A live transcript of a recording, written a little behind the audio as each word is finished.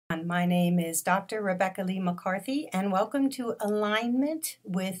My name is Dr. Rebecca Lee McCarthy, and welcome to Alignment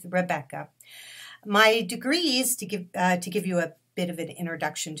with Rebecca. My degree is to give you a bit of an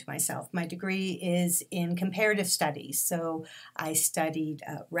introduction to myself. My degree is in comparative studies, so I studied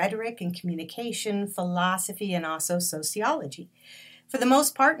rhetoric and communication, philosophy, and also sociology. For the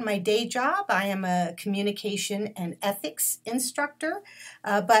most part, in my day job, I am a communication and ethics instructor,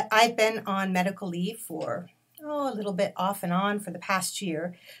 but I've been on medical leave for a little bit off and on for the past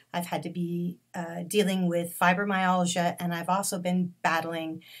year. I've had to be dealing with fibromyalgia, and I've also been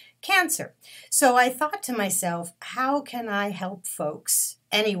battling cancer. So I thought to myself, how can I help folks,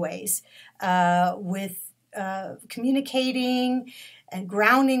 anyways, with communicating and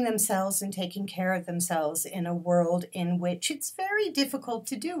grounding themselves and taking care of themselves in a world in which it's very difficult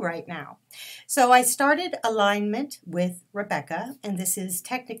to do right now. So I started Alignment with Rebecca, and this is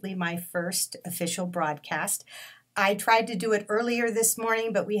technically my first official broadcast. I tried to do it earlier this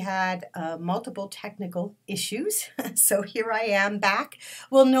morning, but we had multiple technical issues. So here I am back.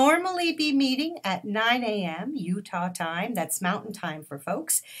 We'll normally be meeting at 9 a.m. Utah time. That's Mountain Time for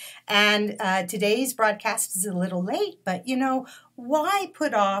folks. And today's broadcast is a little late, but why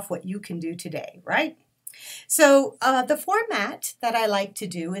put off what you can do today, right? So the format that I like to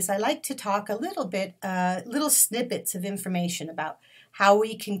do is I like to talk a little bit, little snippets of information about how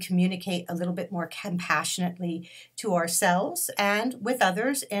we can communicate a little bit more compassionately to ourselves and with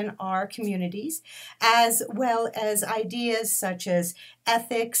others in our communities, as well as ideas such as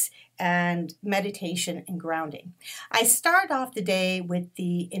ethics and meditation and grounding. I start off the day with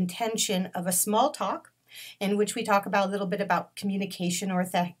the intention of a small talk in which we talk about a little bit about communication or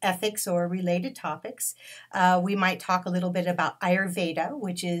ethics or related topics. We might talk a little bit about Ayurveda,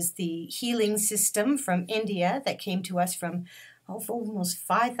 which is the healing system from India that came to us from almost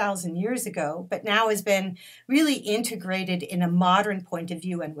 5,000 years ago, but now has been really integrated in a modern point of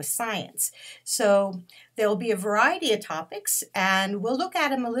view and with science. So there'll be a variety of topics, and we'll look at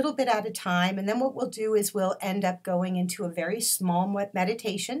them a little bit at a time, and then what we'll do is we'll end up going into a very small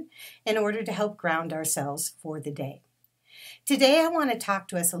meditation in order to help ground ourselves for the day. Today, I want to talk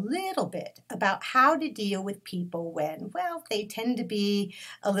to us a little bit about how to deal with people when, they tend to be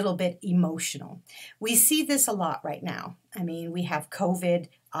a little bit emotional. We see this a lot right now. I mean, we have COVID,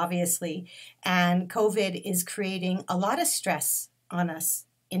 obviously, and COVID is creating a lot of stress on us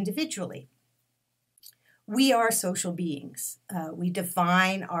individually. We are social beings. We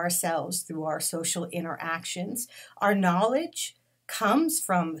define ourselves through our social interactions. Our knowledge comes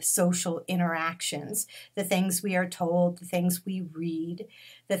from social interactions, the things we are told, the things we read,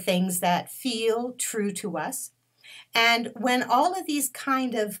 the things that feel true to us. And when all of these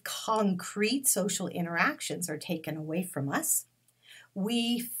kind of concrete social interactions are taken away from us,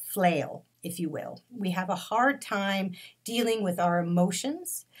 we flail, if you will. We have a hard time dealing with our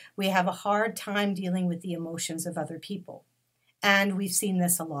emotions. We have a hard time dealing with the emotions of other people. And we've seen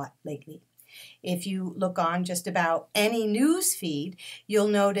this a lot lately. If you look on just about any news feed, you'll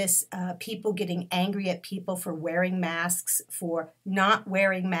notice people getting angry at people for wearing masks, for not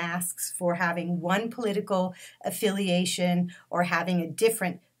wearing masks, for having one political affiliation or having a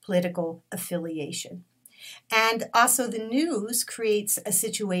different political affiliation. And also the news creates a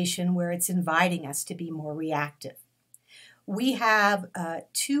situation where it's inviting us to be more reactive. We have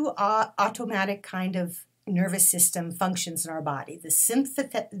two automatic kind of nervous system functions in our body, the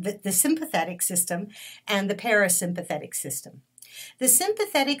sympathetic system and the parasympathetic system. The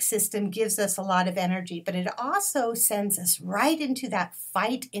sympathetic system gives us a lot of energy, but it also sends us right into that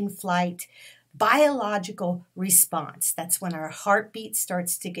fight and flight biological response. That's when our heartbeat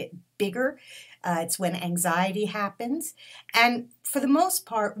starts to get bigger. It's when anxiety happens. And for the most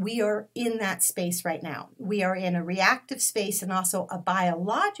part, we are in that space right now. We are in a reactive space and also a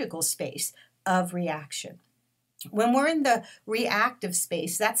biological space of reaction. When we're in the reactive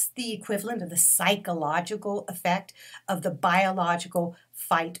space, that's the equivalent of the psychological effect of the biological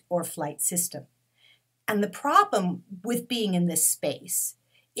fight or flight system. And the problem with being in this space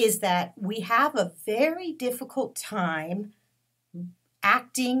is that we have a very difficult time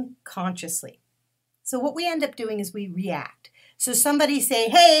acting consciously. So what we end up doing is we react. So somebody say,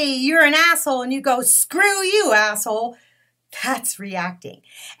 "Hey, you're an asshole," and you go, "Screw you, asshole." That's reacting.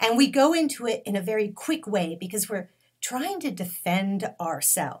 And we go into it in a very quick way because we're trying to defend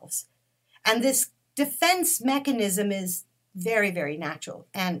ourselves. And this defense mechanism is very, very natural.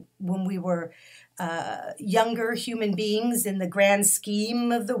 And when we were younger human beings in the grand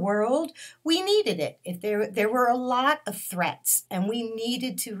scheme of the world, we needed it. If there were a lot of threats, and we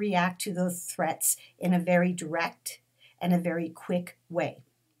needed to react to those threats in a very direct and a very quick way.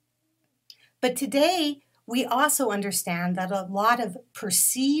 But today, we also understand that a lot of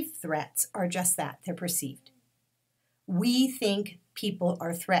perceived threats are just that, they're perceived. We think people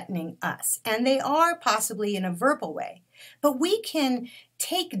are threatening us, and they are possibly in a verbal way, but we can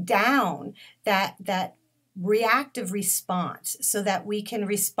take down that reactive response so that we can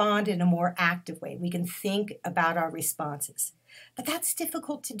respond in a more active way. We can think about our responses. But that's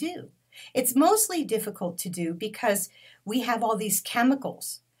difficult to do. It's mostly difficult to do because we have all these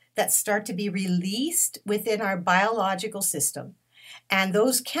chemicals that start to be released within our biological system, and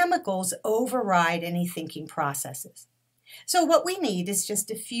those chemicals override any thinking processes. So what we need is just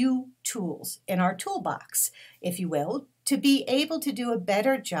a few tools in our toolbox, if you will, to be able to do a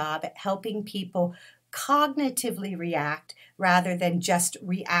better job at helping people cognitively react rather than just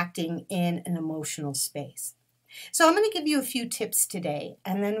reacting in an emotional space. So I'm going to give you a few tips today,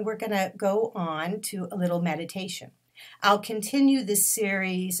 and then we're going to go on to a little meditation. I'll continue this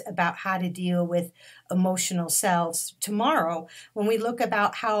series about how to deal with emotional selves tomorrow when we look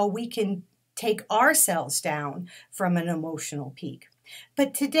about how we can take ourselves down from an emotional peak.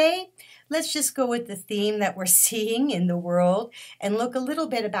 But today, let's just go with the theme that we're seeing in the world and look a little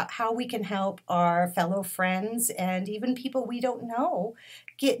bit about how we can help our fellow friends and even people we don't know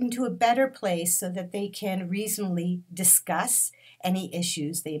get into a better place so that they can reasonably discuss any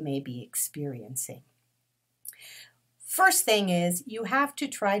issues they may be experiencing. First thing is, you have to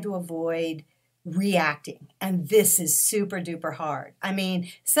try to avoid reacting. And this is super duper hard. I mean,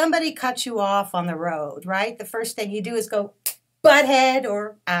 somebody cuts you off on the road, right? The first thing you do is go butthead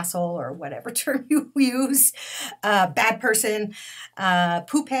or asshole or whatever term you use. Bad person.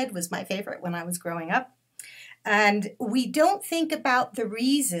 Poophead was my favorite when I was growing up. And we don't think about the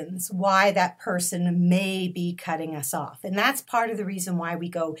reasons why that person may be cutting us off. And that's part of the reason why we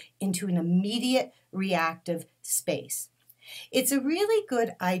go into an immediate reactive space. It's a really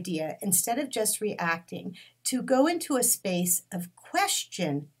good idea, instead of just reacting, to go into a space of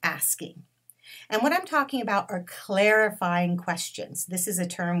question asking. And what I'm talking about are clarifying questions. This is a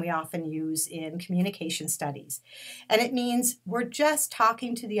term we often use in communication studies. And it means we're just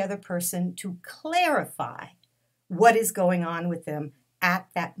talking to the other person to clarify what is going on with them at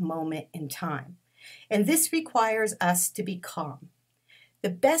that moment in time. And this requires us to be calm. The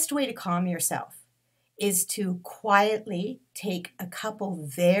best way to calm yourself is to quietly take a couple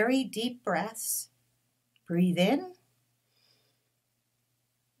very deep breaths. Breathe in,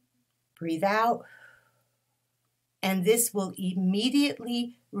 breathe out, and this will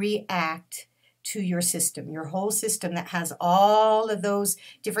immediately react to your system, your whole system that has all of those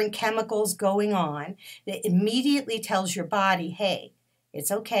different chemicals going on. That immediately tells your body, hey, it's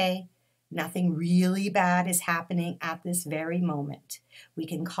okay. Nothing really bad is happening at this very moment. We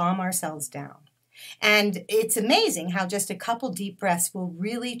can calm ourselves down. And it's amazing how just a couple deep breaths will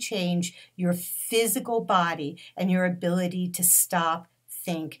really change your physical body and your ability to stop,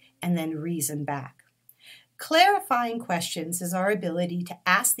 think, and then reason back. Clarifying questions is our ability to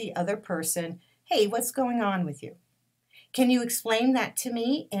ask the other person, hey, what's going on with you? Can you explain that to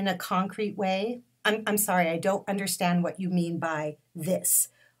me in a concrete way? I'm sorry, I don't understand what you mean by this,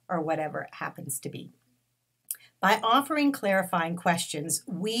 or whatever it happens to be. By offering clarifying questions,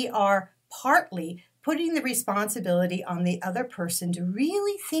 we are partly putting the responsibility on the other person to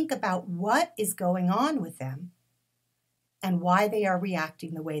really think about what is going on with them and why they are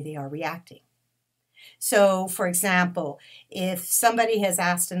reacting the way they are reacting. So, for example, if somebody has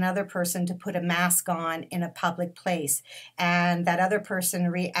asked another person to put a mask on in a public place and that other person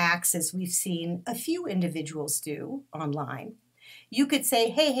reacts as we've seen a few individuals do online, you could say,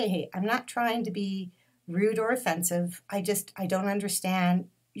 hey, I'm not trying to be rude or offensive. I don't understand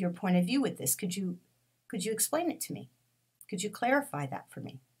your point of view with this. Could you explain it to me? Could you clarify that for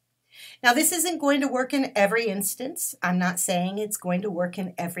me? Now, this isn't going to work in every instance. I'm not saying it's going to work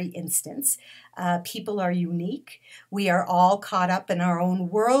in every instance. People are unique. We are all caught up in our own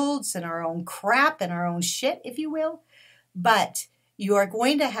worlds and our own crap and our own shit, if you will. But you are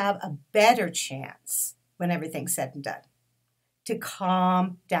going to have a better chance, when everything's said and done, to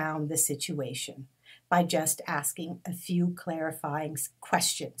calm down the situation by just asking a few clarifying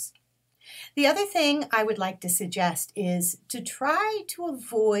questions. The other thing I would like to suggest is to try to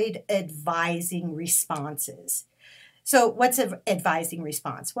avoid advising responses. So what's an advising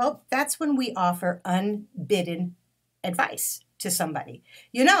response? Well, that's when we offer unbidden advice to somebody.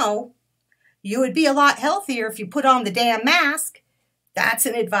 You know, you would be a lot healthier if you put on the damn mask. That's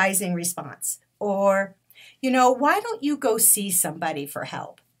an advising response. Or, you know, why don't you go see somebody for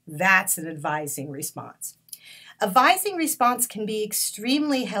help? That's an advising response. Advising response can be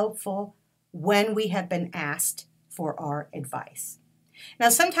extremely helpful when we have been asked for our advice. Now,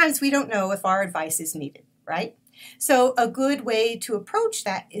 sometimes we don't know if our advice is needed, right? So a good way to approach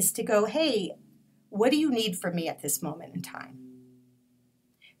that is to go, hey, what do you need from me at this moment in time?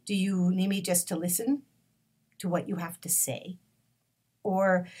 Do you need me just to listen to what you have to say?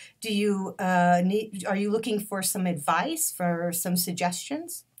 Or do you are you looking for some advice, for some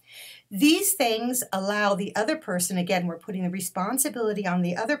suggestions? These things allow the other person, again, we're putting the responsibility on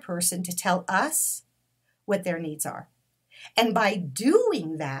the other person to tell us what their needs are. And by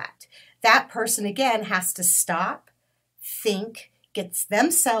doing that, that person, again, has to stop, think, gets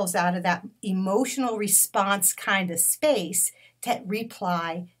themselves out of that emotional response kind of space to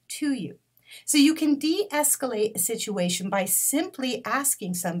reply to you. So you can de-escalate a situation by simply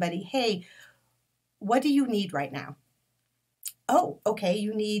asking somebody, hey, what do you need right now? Oh, okay,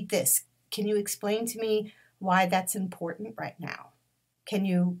 you need this. Can you explain to me why that's important right now? Can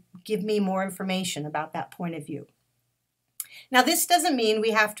you give me more information about that point of view? Now, this doesn't mean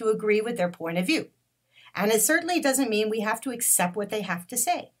we have to agree with their point of view. And it certainly doesn't mean we have to accept what they have to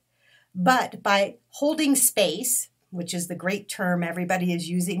say. But by holding space, which is the great term everybody is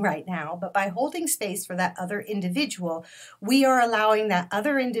using right now, but by holding space for that other individual, we are allowing that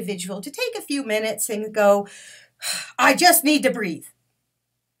other individual to take a few minutes and go, I just need to breathe.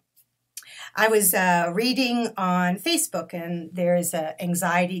 I was reading on Facebook, and there's an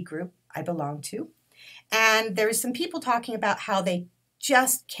anxiety group I belong to, and there's some people talking about how they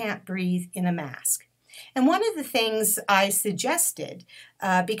just can't breathe in a mask. And one of the things I suggested,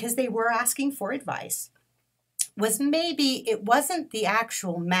 because they were asking for advice, was maybe it wasn't the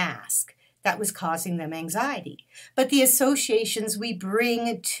actual mask that was causing them anxiety, but the associations we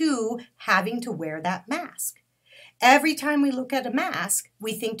bring to having to wear that mask. Every time we look at a mask,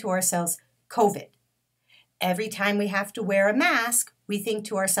 we think to ourselves, COVID. Every time we have to wear a mask, we think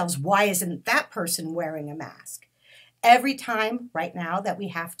to ourselves, why isn't that person wearing a mask? Every time right now that we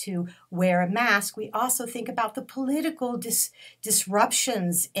have to wear a mask, we also think about the political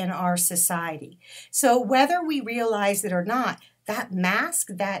disruptions in our society. So whether we realize it or not, that mask,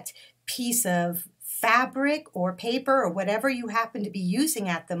 that piece of fabric or paper or whatever you happen to be using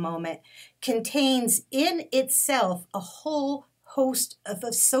at the moment, contains in itself a whole host of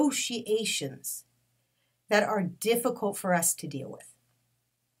associations that are difficult for us to deal with.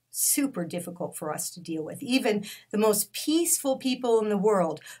 Super difficult for us to deal with. Even the most peaceful people in the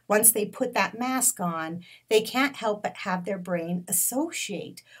world, once they put that mask on, they can't help but have their brain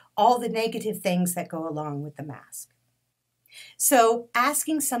associate all the negative things that go along with the mask. So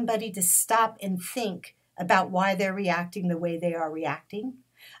asking somebody to stop and think about why they're reacting the way they are reacting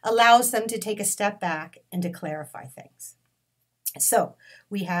allows them to take a step back and to clarify things. So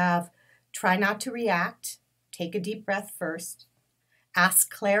we have try not to react, take a deep breath first, ask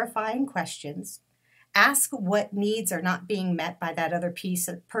clarifying questions, ask what needs are not being met by that other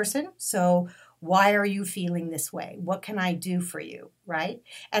person. So why are you feeling this way? What can I do for you, right?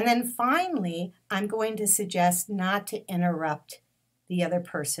 And then finally, I'm going to suggest not to interrupt the other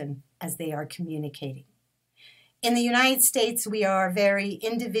person as they are communicating. In the United States, we are very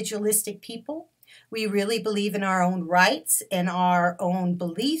individualistic people. We really believe in our own rights and our own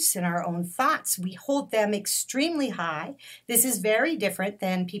beliefs and our own thoughts. We hold them extremely high. This is very different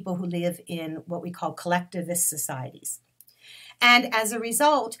than people who live in what we call collectivist societies. And as a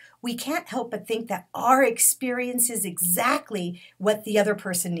result, we can't help but think that our experience is exactly what the other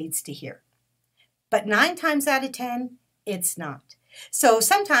person needs to hear. But 9 times out of 10, it's not. So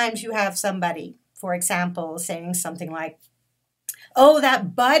sometimes you have somebody, for example, saying something like, oh,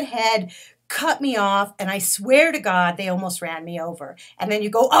 that butthead cut me off, and I swear to God, they almost ran me over. And then you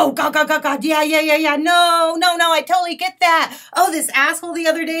go, oh, God, yeah, no, I totally get that. Oh, this asshole the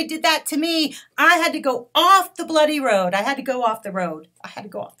other day did that to me. I had to go off the bloody road. I had to go off the road.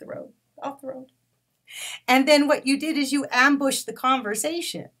 And then what you did is you ambushed the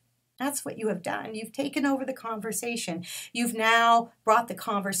conversation. That's what you have done. You've taken over the conversation. You've now brought the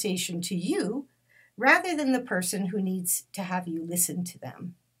conversation to you rather than the person who needs to have you listen to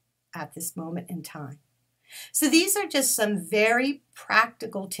them at this moment in time. So these are just some very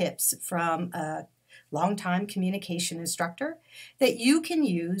practical tips from a longtime communication instructor that you can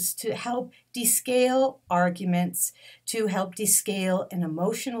use to help descale arguments, to help descale an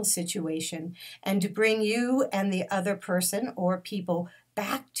emotional situation, and to bring you and the other person or people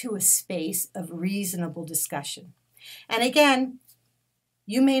back to a space of reasonable discussion. And again,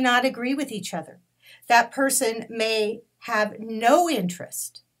 you may not agree with each other. That person may have no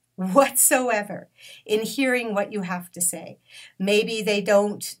interest whatsoever in hearing what you have to say. Maybe they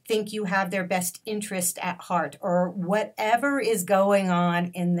don't think you have their best interest at heart, or whatever is going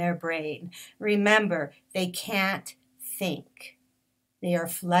on in their brain. Remember, they can't think. They are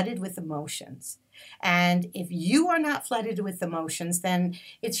flooded with emotions. And if you are not flooded with emotions, then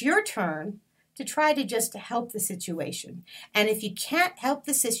it's your turn to try to just help the situation. And if you can't help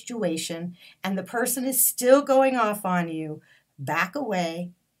the situation and the person is still going off on you, back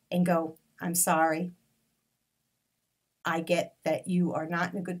away and go, I'm sorry. I get that you are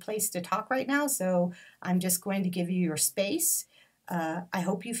not in a good place to talk right now, so I'm just going to give you your space. I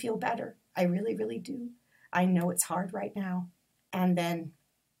hope you feel better. I really, really do. I know it's hard right now. And then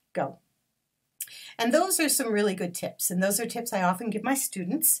go. And those are some really good tips. And those are tips I often give my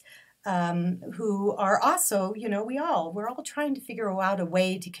students who are also, we're all trying to figure out a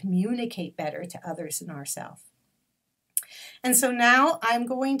way to communicate better to others and ourselves. And so now I'm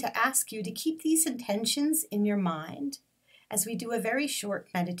going to ask you to keep these intentions in your mind as we do a very short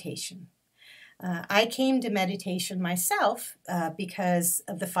meditation. I came to meditation myself because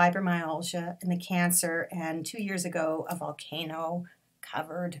of the fibromyalgia and the cancer, and 2 years ago a volcano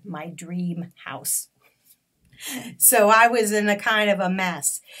covered my dream house. So I was in a kind of a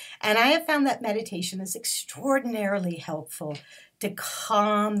mess. And I have found that meditation is extraordinarily helpful to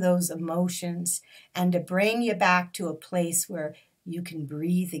calm those emotions and to bring you back to a place where you can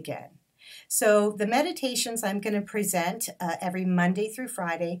breathe again. So the meditations I'm going to present every Monday through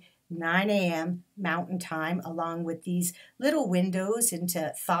Friday, 9 a.m. Mountain Time, along with these little windows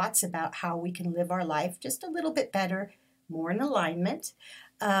into thoughts about how we can live our life just a little bit better, more in alignment.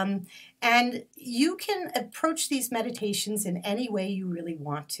 And you can approach these meditations in any way you really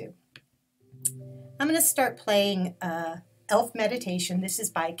want to. I'm going to start playing Elf Meditation. This is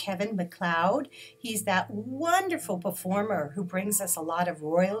by Kevin MacLeod. He's that wonderful performer who brings us a lot of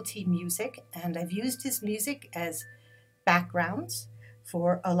royalty music, and I've used his music as backgrounds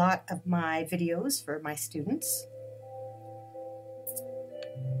for a lot of my videos for my students.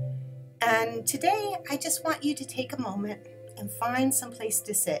 And today I just want you to take a moment and find some place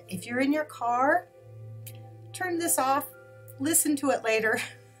to sit. If you're in your car, turn this off, listen to it later.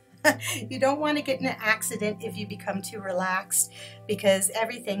 You don't want to get in an accident if you become too relaxed, because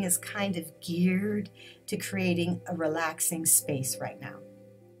everything is kind of geared to creating a relaxing space right now.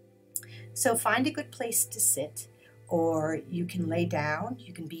 So find a good place to sit, or you can lay down,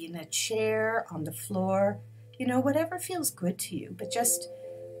 you can be in a chair, on the floor, whatever feels good to you, but just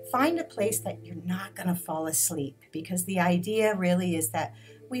find a place that you're not going to fall asleep, because the idea really is that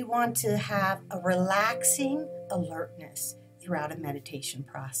we want to have a relaxing alertness throughout a meditation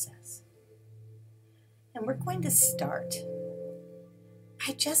process. And we're going to start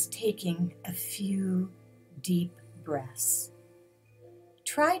by just taking a few deep breaths.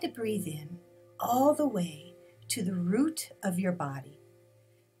 Try to breathe in all the way to the root of your body.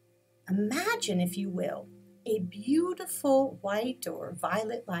 Imagine, if you will, a beautiful white or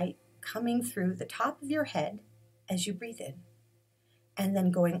violet light coming through the top of your head as you breathe in, and then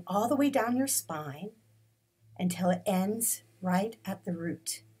going all the way down your spine until it ends right at the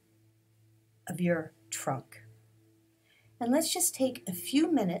root of your trunk. And let's just take a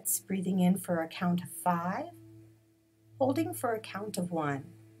few minutes breathing in for a count of 5, holding for a count of 1,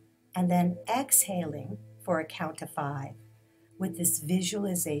 and then exhaling for a count of 5 with this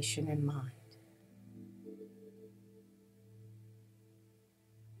visualization in mind.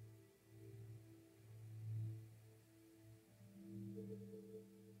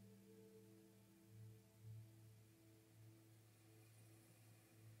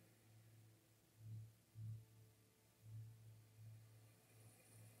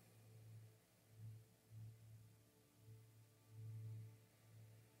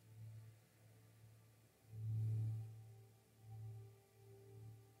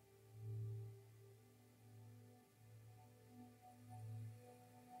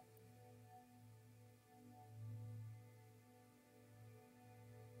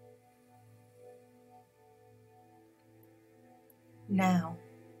 Now,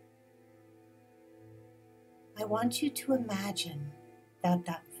 I want you to imagine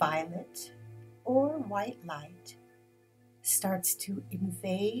that violet or white light starts to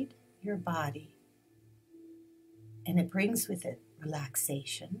invade your body, and it brings with it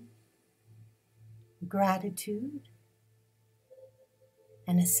relaxation, gratitude,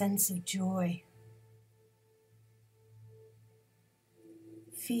 and a sense of joy.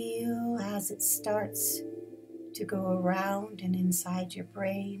 Feel as it starts to go around and inside your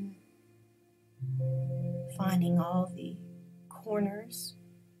brain, finding all the corners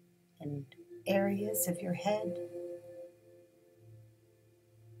and areas of your head,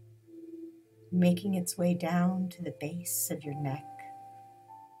 making its way down to the base of your neck,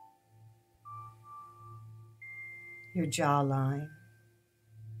 your jawline,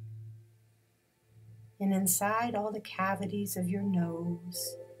 and inside all the cavities of your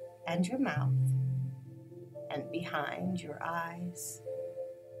nose and your mouth. and behind your eyes.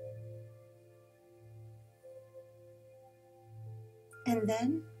 And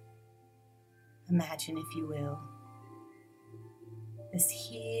then imagine, if you will, this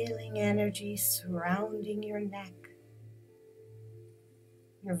healing energy surrounding your neck,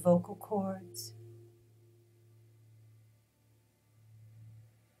 your vocal cords,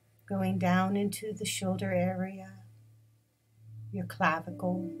 going down into the shoulder area, your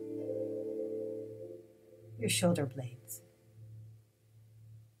clavicle, your shoulder blades,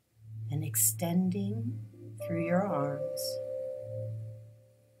 and extending through your arms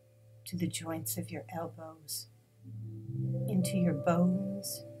to the joints of your elbows, into your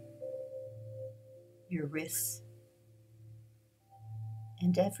bones, your wrists,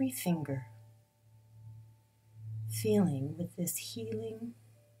 and every finger, feeling with this healing,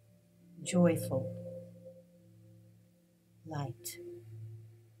 joyful light.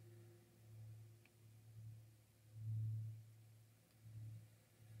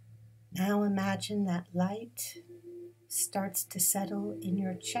 Now imagine that light starts to settle in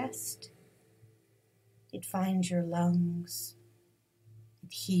your chest. It finds your lungs.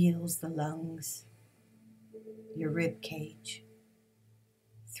 It heals the lungs, your rib cage,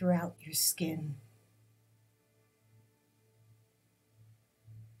 throughout your skin.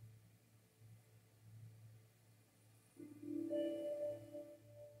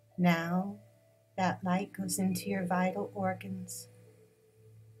 Now that light goes into your vital organs,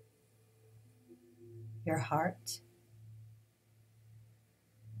 your heart,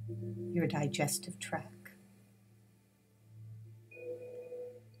 your digestive tract,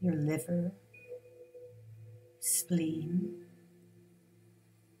 your liver, spleen,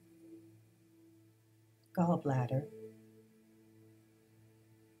 gallbladder,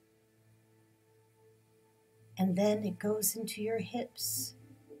 and then it goes into your hips,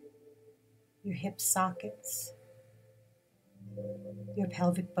 your hip sockets, your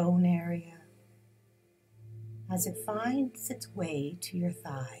pelvic bone area, as it finds its way to your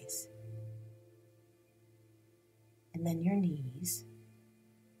thighs, and then your knees,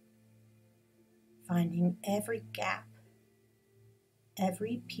 finding every gap,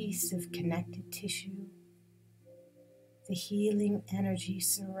 every piece of connected tissue. The healing energy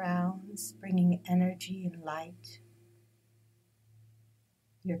surrounds, bringing energy and light.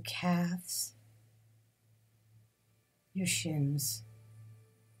 Your calves, your shins,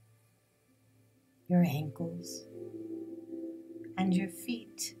 your ankles, and your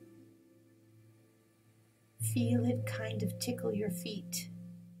feet. Feel it kind of tickle your feet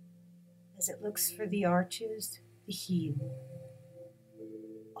as it looks for the arches, the heel,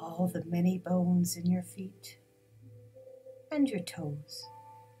 all the many bones in your feet, and your toes,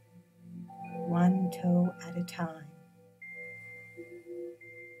 one toe at a time.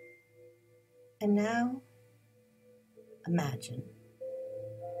 And now, imagine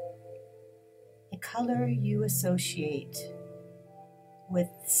a color you associate with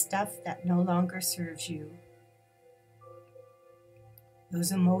stuff that no longer serves you,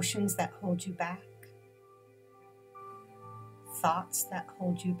 those emotions that hold you back, thoughts that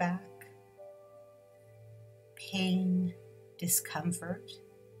hold you back, pain, discomfort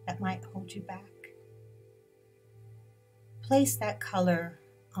that might hold you back. Place that color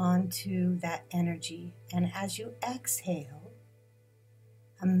onto that energy, and as you exhale,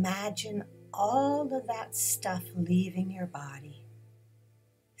 imagine all of that stuff leaving your body.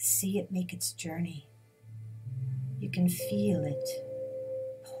 See it make its journey. You can feel it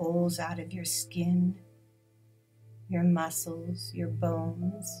pulls out of your skin, your muscles, your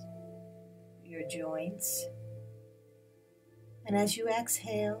bones, your joints. And as you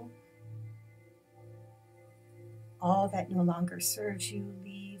exhale, all that no longer serves you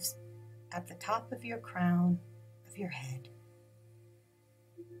leaves at the top of your crown of your head.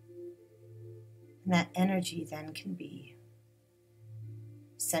 And that energy then can be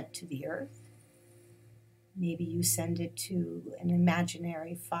sent to the earth. Maybe you send it to an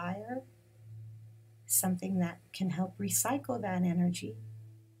imaginary fire, something that can help recycle that energy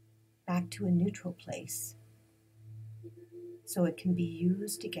back to a neutral place so it can be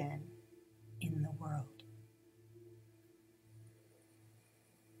used again in the world.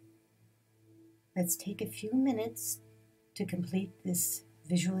 Let's take a few minutes to complete this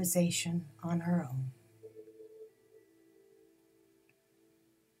visualization on our own.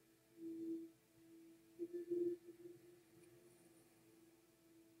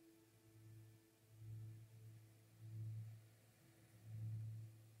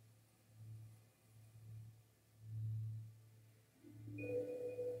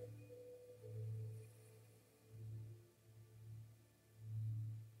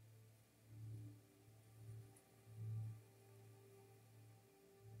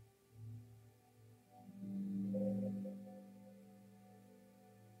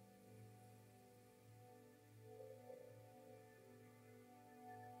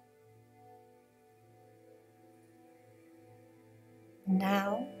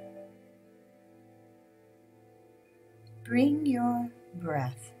 Now, bring your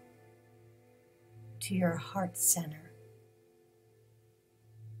breath to your heart center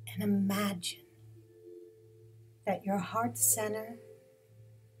and imagine that your heart center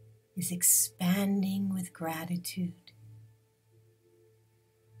is expanding with gratitude,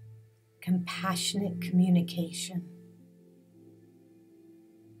 compassionate communication,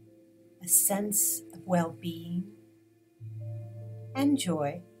 a sense of well-being and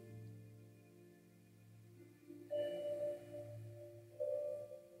joy.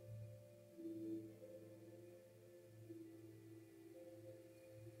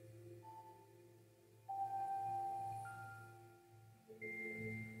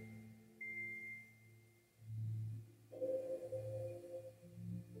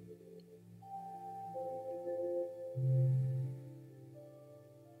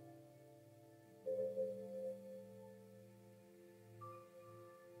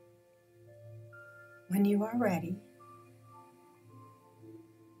 When you are ready,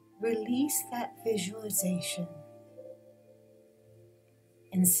 release that visualization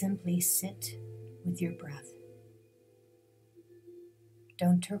and simply sit with your breath.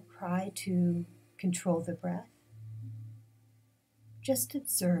 Don't try to control the breath. Just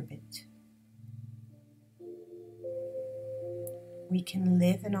observe it. We can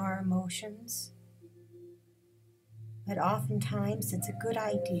live in our emotions, but oftentimes it's a good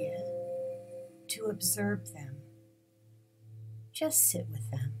idea to observe them. Just sit with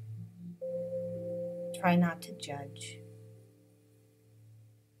them. Try not to judge.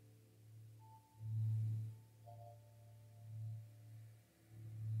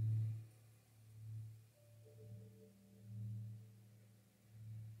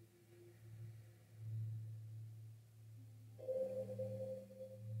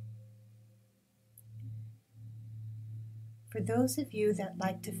 For those of you that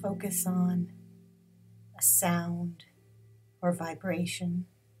like to focus on a sound or vibration,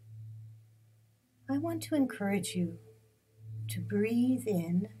 I want to encourage you to breathe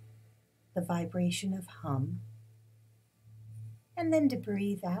in the vibration of hum, and then to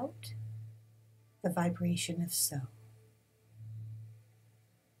breathe out the vibration of so.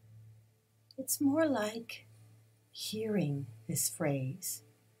 It's more like hearing this phrase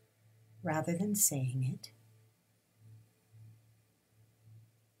rather than saying it.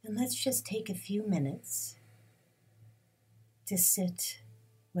 And let's just take a few minutes to sit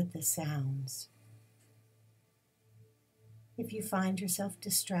with the sounds. If you find yourself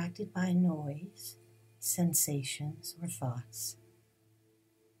distracted by noise, sensations, or thoughts,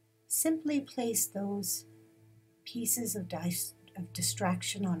 simply place those pieces of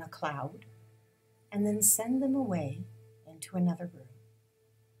distraction on a cloud and then send them away into another room.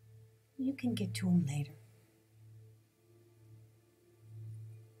 You can get to them later.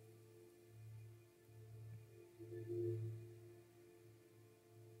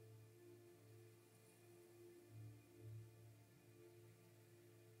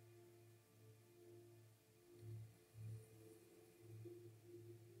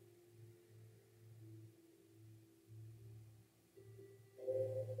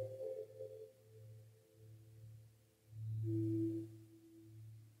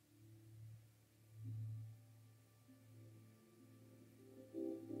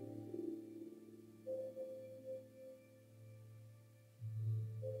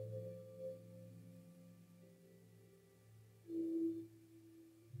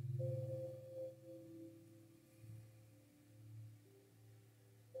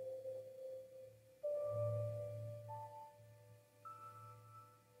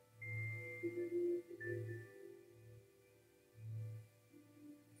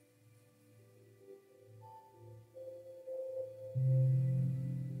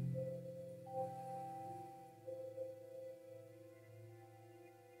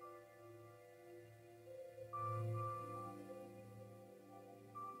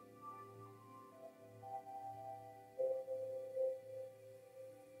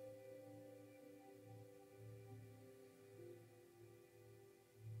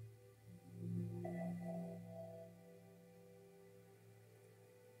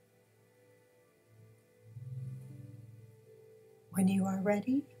 When you are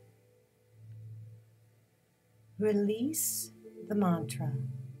ready, release the mantra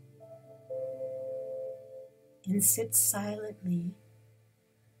and sit silently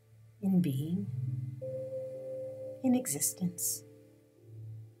in being, in existence.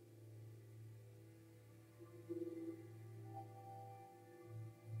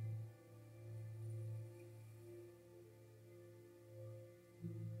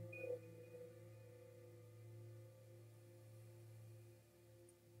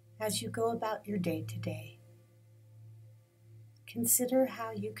 as you go about your day to day. Consider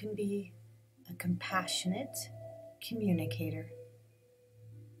how you can be a compassionate communicator.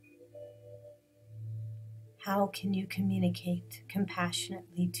 How can you communicate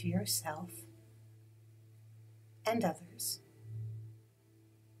compassionately to yourself and others?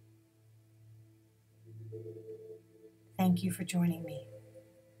 Thank you for joining me.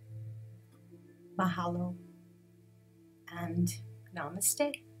 Mahalo and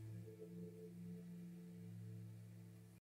namaste.